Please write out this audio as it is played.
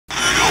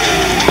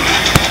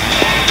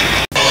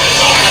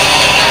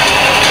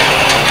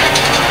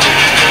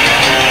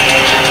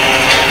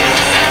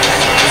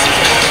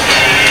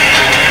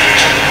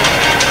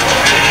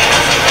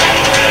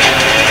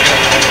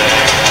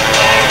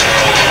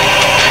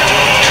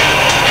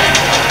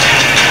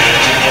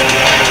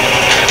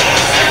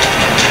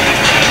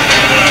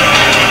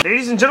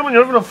gentlemen,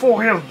 you're gonna fall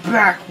here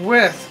back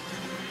with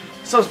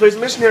some Space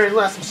Missionary.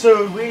 Last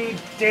episode, we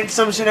did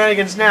some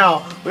shenanigans.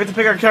 Now we have to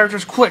pick our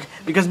characters quick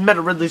because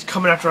Meta Ridley's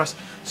coming after us.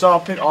 So I'll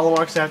pick all the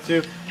marks I have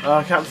to.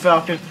 Captain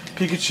Falcon,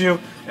 Pikachu,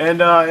 and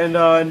my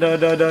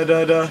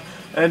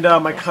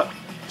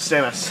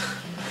Samus.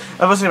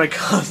 I was saying my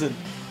cousin.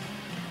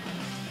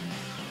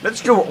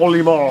 Let's go,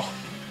 Olimar.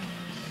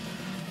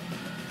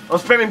 I'm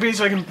spamming B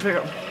so I can pick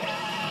up.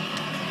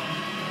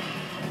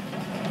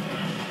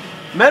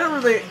 Meta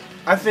Ridley,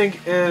 I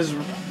think, is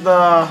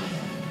not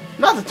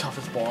the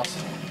toughest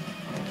boss.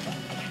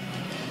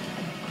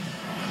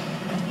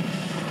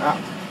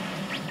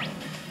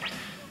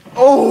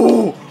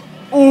 Oh!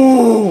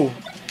 Ooh!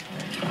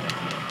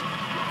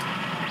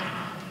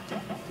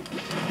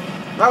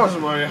 That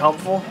wasn't really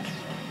helpful.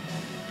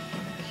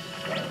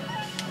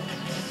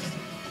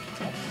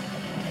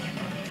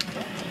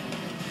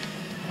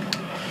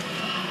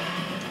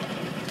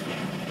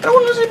 I don't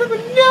want to lose anything,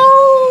 but no!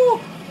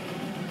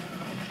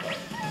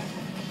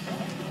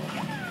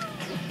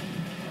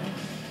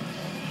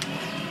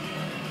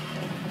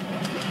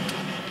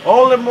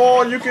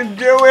 Olimar, you can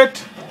do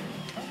it!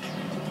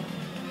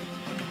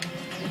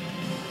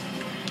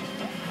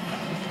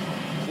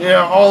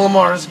 Yeah,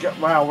 Olimar's got.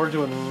 Wow, we're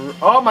doing.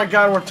 Oh my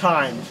god, we're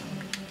timed.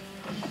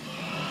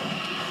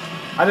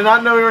 I did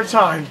not know we were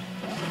timed.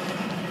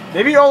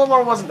 Maybe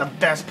Olimar wasn't the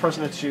best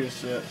person to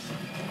choose this.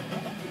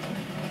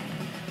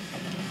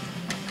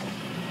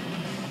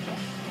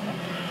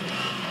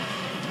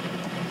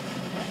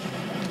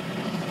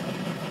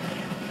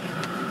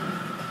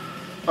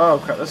 Oh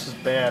crap, this is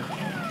bad.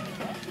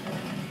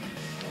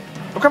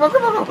 Oh, come on,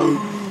 come on, come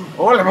on!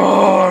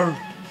 Olimar!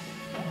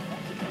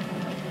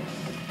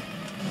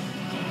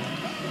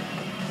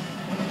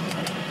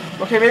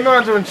 Okay, maybe I'm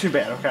not doing too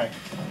bad, okay.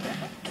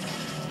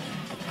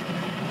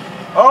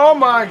 Oh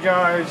my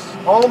guys!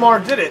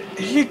 Olimar did it!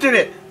 He did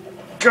it!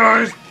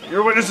 Guys,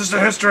 you're witnesses to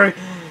history!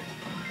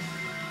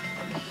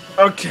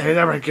 Okay,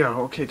 there we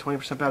go. Okay,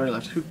 20% battery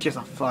left. Who gives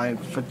a flying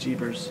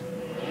fajibers?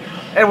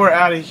 And we're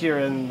out of here,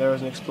 and there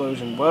was an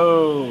explosion.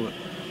 Whoa!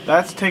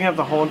 That's taking up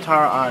the whole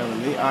entire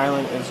island. The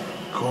island is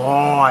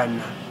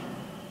gone.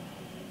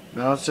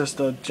 Now it's just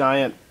a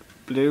giant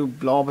blue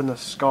blob in the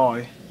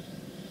sky.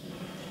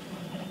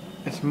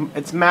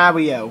 It's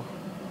Mario.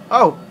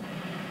 Oh!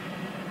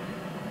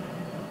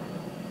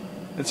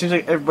 It seems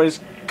like everybody's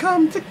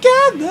come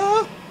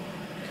together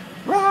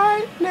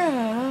right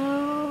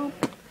now.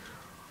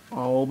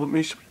 All but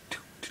me.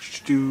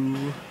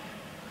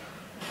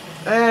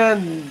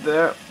 And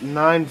there,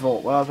 9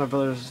 volt. Well, that's my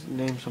brother's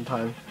name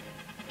sometime.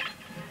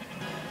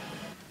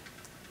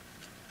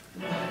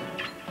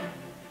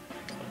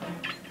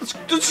 Let's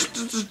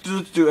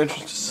do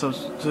entrance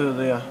to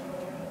the.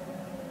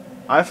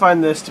 I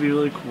find this to be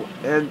really cool.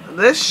 And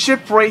this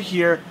ship right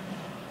here,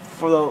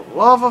 for the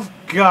love of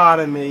God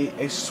and me,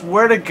 I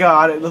swear to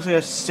God, it looks like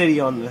a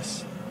city on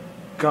this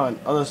gun,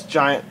 on this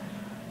giant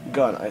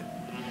gun.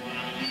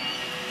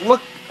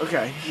 Look,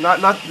 okay,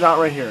 not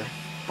right here,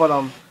 but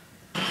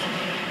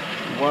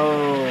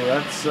whoa,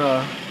 that's it's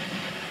a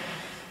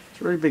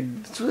really big,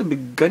 it's a really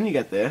big gun you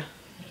got there.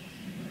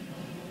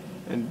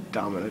 And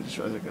dominant, I just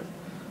realized I got.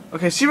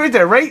 Okay, see right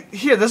there, right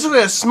here. This is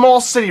like a small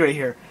city right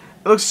here.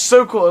 It looks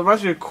so cool. It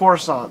reminds me of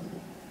Coruscant.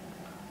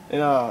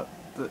 And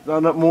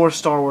more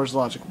Star Wars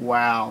logic.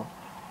 Wow.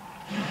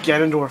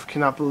 Ganondorf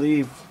cannot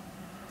believe.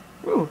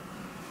 Ooh,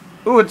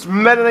 ooh, it's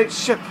Meta Knight's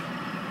ship.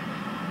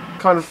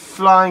 Kind of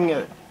flying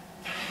it.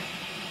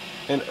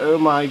 And oh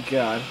my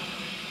god,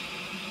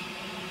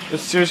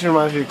 this seriously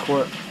reminds me of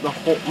the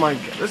whole. My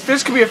god,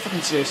 this could be a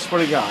freaking city. I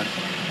swear to God.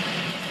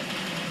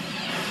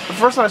 The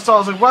first time I saw it, I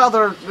was like, wow,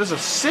 there's a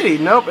city.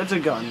 Nope, it's a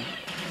gun.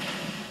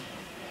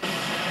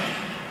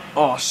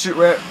 Oh, shoot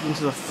right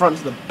into the front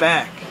to the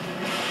back.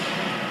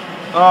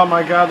 Oh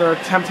my god, their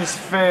attempt has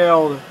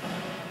failed.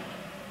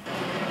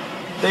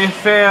 They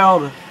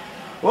failed.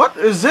 What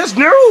is this?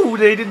 No,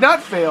 they did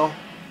not fail.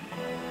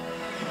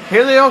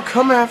 Here they all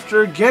come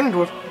after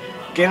Ganondorf.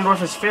 Ganondorf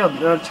has failed.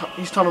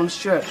 He's telling them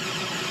shit.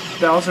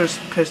 Bowser's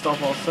pissed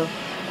off also.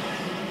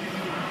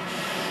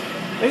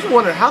 Makes me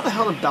wonder, how the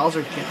hell did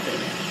Bowser get there?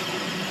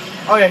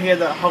 Oh yeah, he had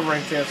that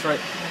hovering thing, that's right.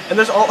 And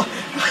there's all.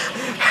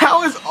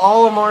 How is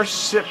Olimar's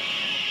ship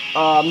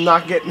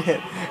not getting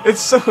hit? It's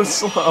so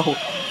slow.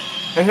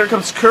 And here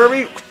comes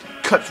Kirby,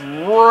 cuts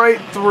right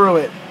through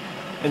it,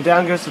 and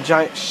down goes the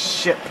giant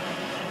ship,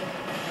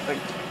 like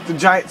the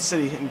giant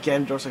city. And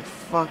Ganondorf's like,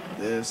 "Fuck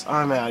this,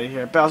 I'm out of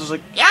here." Bowser's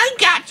like, "Yeah, I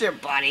got you,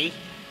 buddy."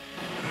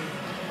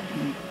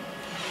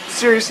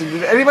 Seriously,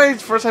 did anybody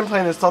first time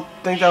playing this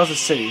think that was a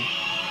city?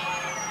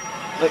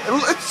 Like,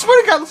 I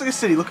swear to God, it looks like a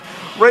city. Look,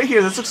 right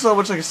here, this looks so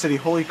much like a city.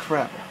 Holy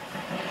crap.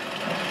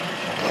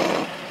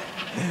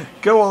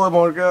 Go,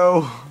 Olimar,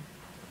 go.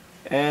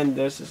 And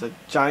there's just a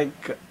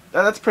giant gun.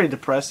 That's pretty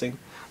depressing.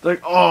 They're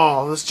like,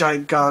 oh, this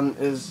giant gun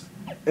is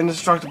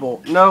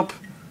indestructible. Nope.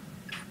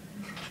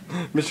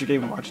 Mr.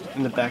 Game Watch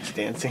in the back's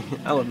dancing.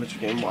 I love Mr.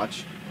 Game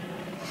Watch.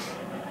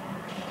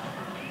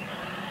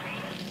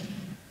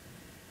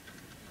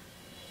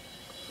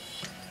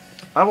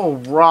 I will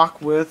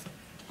rock with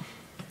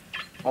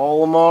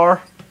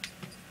Olimar.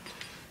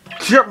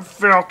 Captain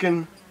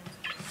Falcon.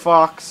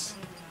 Fox.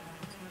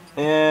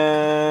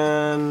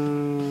 And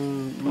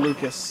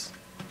Lucas.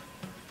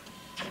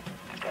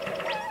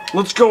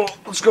 Let's go,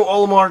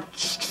 Olimar.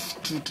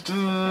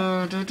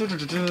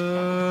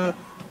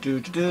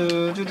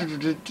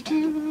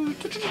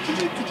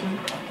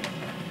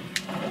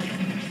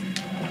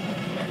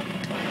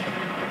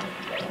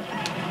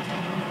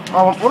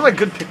 Oh, one of my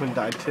good Pikmin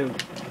died too.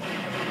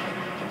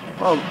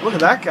 Oh, look at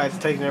that guy's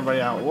taking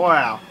everybody out.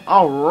 Wow.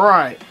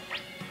 Alright.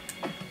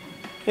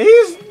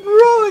 He's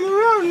rolling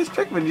around his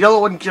Pikmin.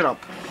 Yellow one, get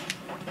up.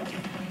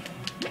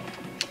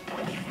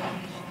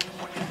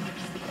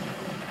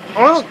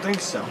 Oh, I don't think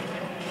so.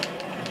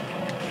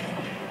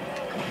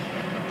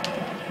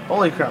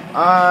 Holy crap.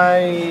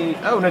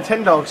 Oh,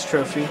 Nintendogs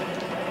trophy.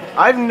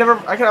 I can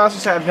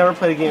honestly say I've never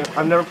played a game.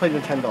 I've never played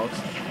Nintendogs.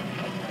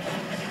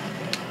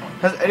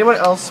 Has anyone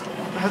else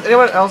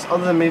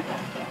other than me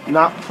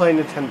not played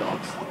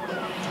Nintendogs?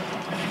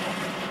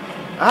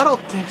 I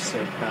don't think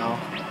so, pal.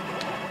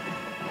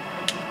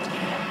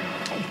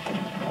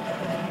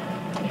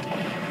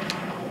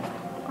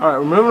 Alright,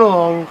 we're moving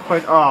along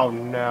quite... Oh,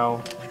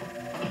 no.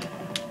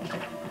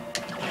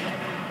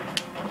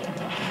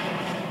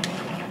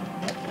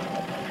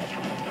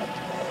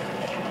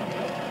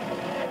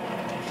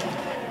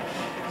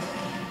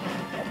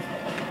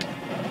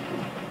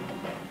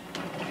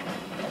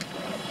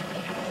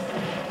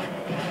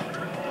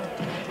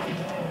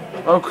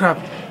 Oh, crap.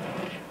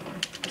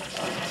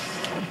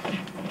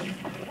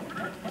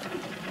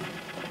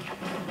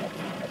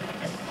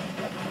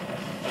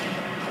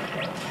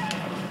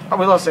 Oh,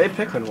 we lost 8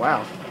 Pikmin.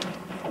 Wow.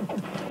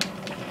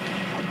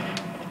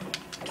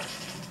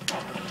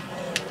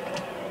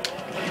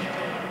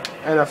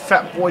 And a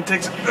fat boy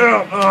takes...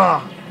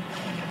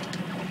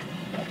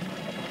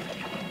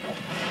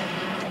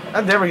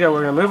 And there we go.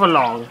 We're going to move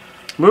along.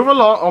 Move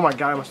along. Oh, my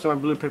God. I must throw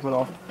my blue Pikmin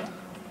off.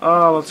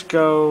 Let's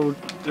go.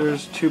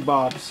 There's 2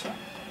 Bobs.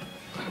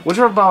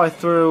 Whichever Bob I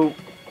threw...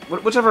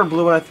 Whichever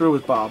blue one I threw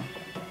was Bob.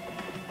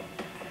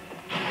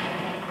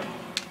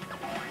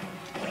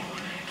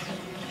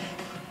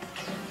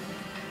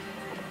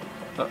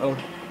 Uh-oh.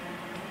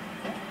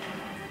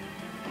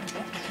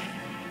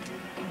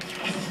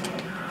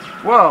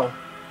 Whoa!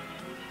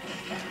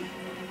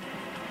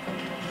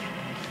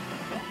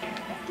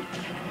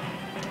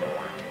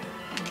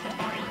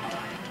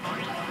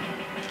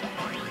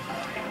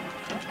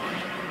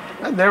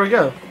 And there we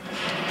go.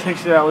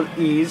 Takes it out with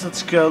ease.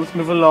 Let's go. Let's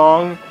move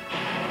along.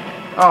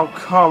 Oh,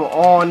 come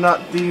on.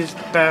 Not these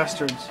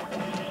bastards.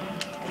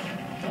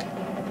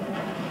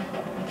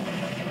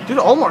 Dude,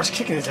 Olimar's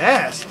kicking his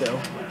ass,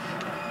 though.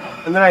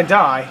 And then I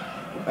die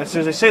as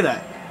soon as I say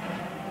that.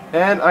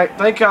 And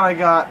thank God I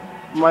got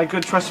my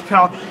good trusted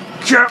pal,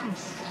 Captain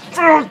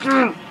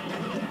Falcon!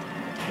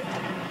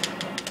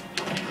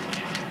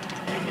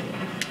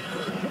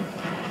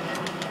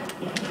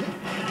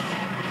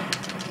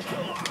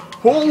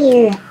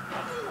 Oh!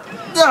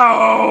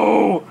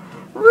 No!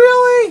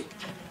 Really?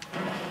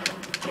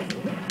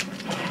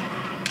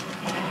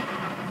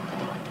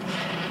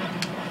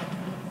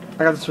 I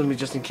got this with me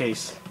just in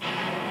case.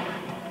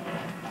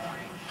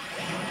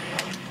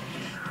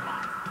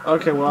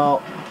 Okay,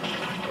 well...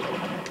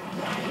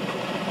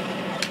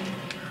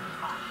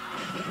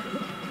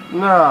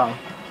 No.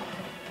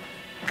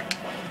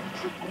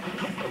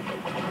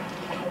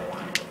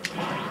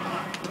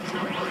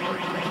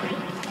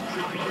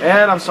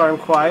 And I'm sorry I'm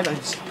quiet. I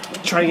just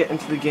try to get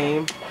into the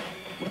game.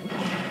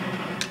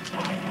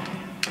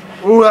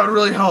 Ooh, that would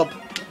really help.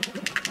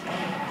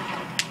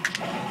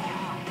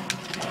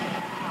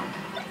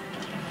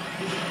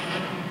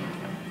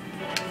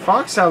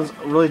 Fox sounds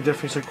really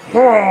different. He's like,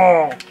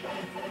 whoa!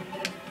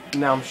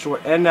 Now I'm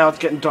short, and now it's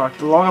getting dark.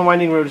 The long and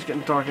winding road is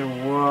getting dark,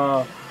 and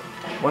whoa.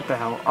 What the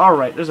hell?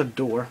 Alright, there's a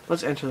door.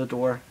 Let's enter the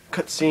door.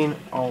 Cutscene.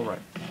 Alright.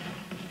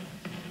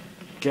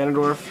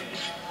 Ganondorf.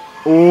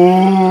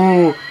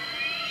 Ooh!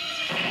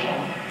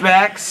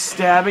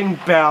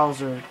 Backstabbing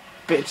Bowser.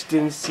 Bitch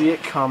didn't see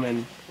it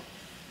coming.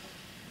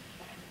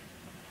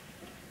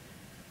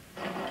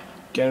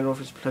 Ganondorf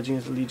is pledging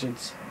his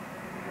allegiance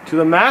to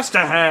the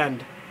Master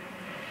Hand.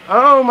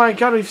 Oh my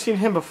God, we've seen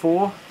him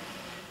before.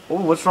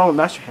 Oh, what's wrong with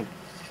Master Hand?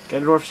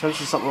 Ganondorf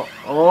senses something.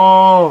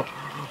 Oh,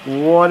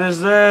 what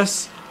is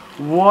this?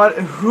 What?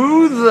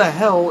 Who the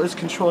hell is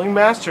controlling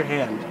Master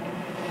Hand?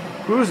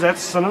 Who's that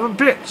son of a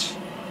bitch?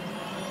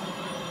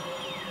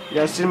 You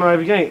guys seen him at the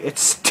beginning?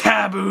 It's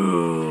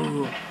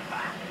Taboo.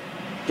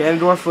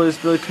 Ganondorf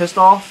was really pissed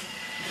off,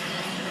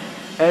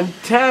 and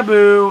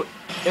Taboo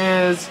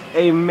is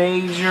a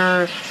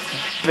major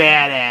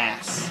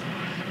badass.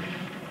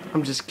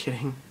 I'm just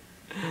kidding.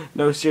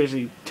 No,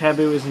 seriously,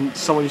 Taboo isn't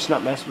someone you should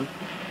not mess with.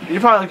 You're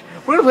probably like,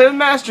 we're gonna play with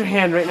Master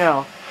Hand right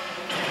now.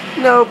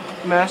 Nope,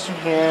 Master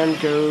Hand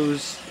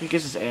goes, he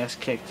gets his ass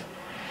kicked.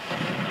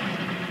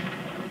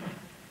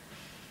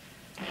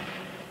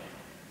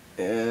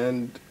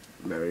 And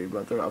Mary,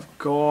 Mother of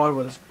God,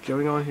 what is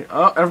going on here?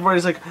 Oh,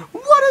 everybody's like,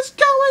 what is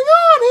going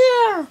on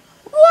here?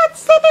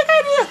 What's the big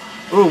idea?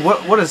 Ooh,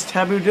 what is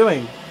Taboo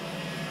doing?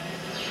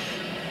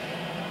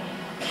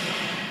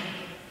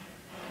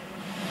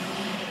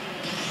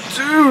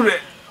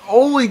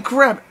 Holy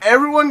crap!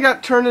 Everyone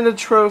got turned into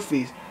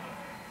trophies.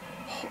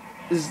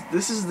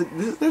 This is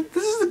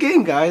the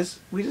game, guys.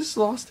 We just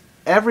lost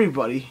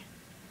everybody.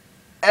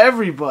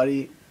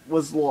 Everybody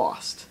was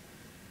lost.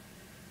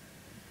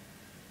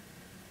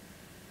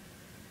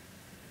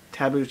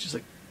 Tabby's just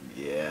like,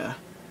 yeah.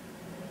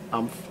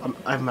 I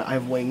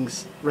have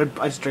wings. I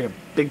just drank a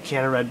big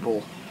can of Red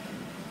Bull.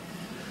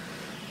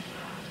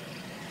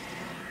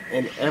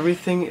 And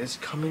everything is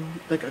coming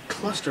like a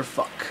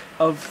clusterfuck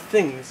of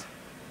things.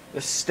 The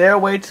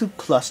stairway to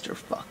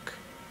clusterfuck.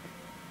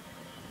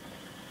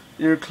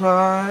 You're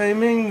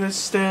climbing the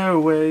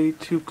stairway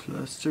to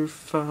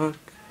clusterfuck.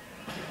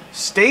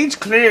 Stage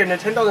clear.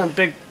 Nintendo's in a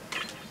big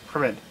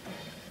pyramid.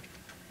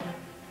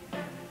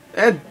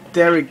 And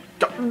there we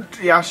go.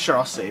 Yeah, sure,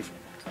 I'll save.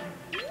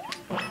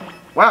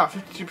 Wow,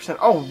 52%.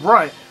 Oh,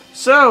 right.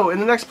 So, in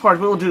the next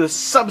part, we will do the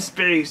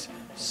subspace.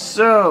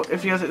 So,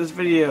 if you guys like this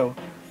video,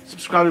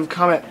 subscribe, leave a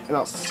comment, and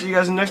I'll see you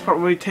guys in the next part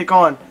where we take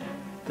on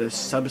the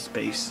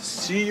subspace.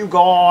 See you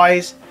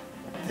guys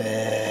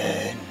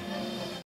then.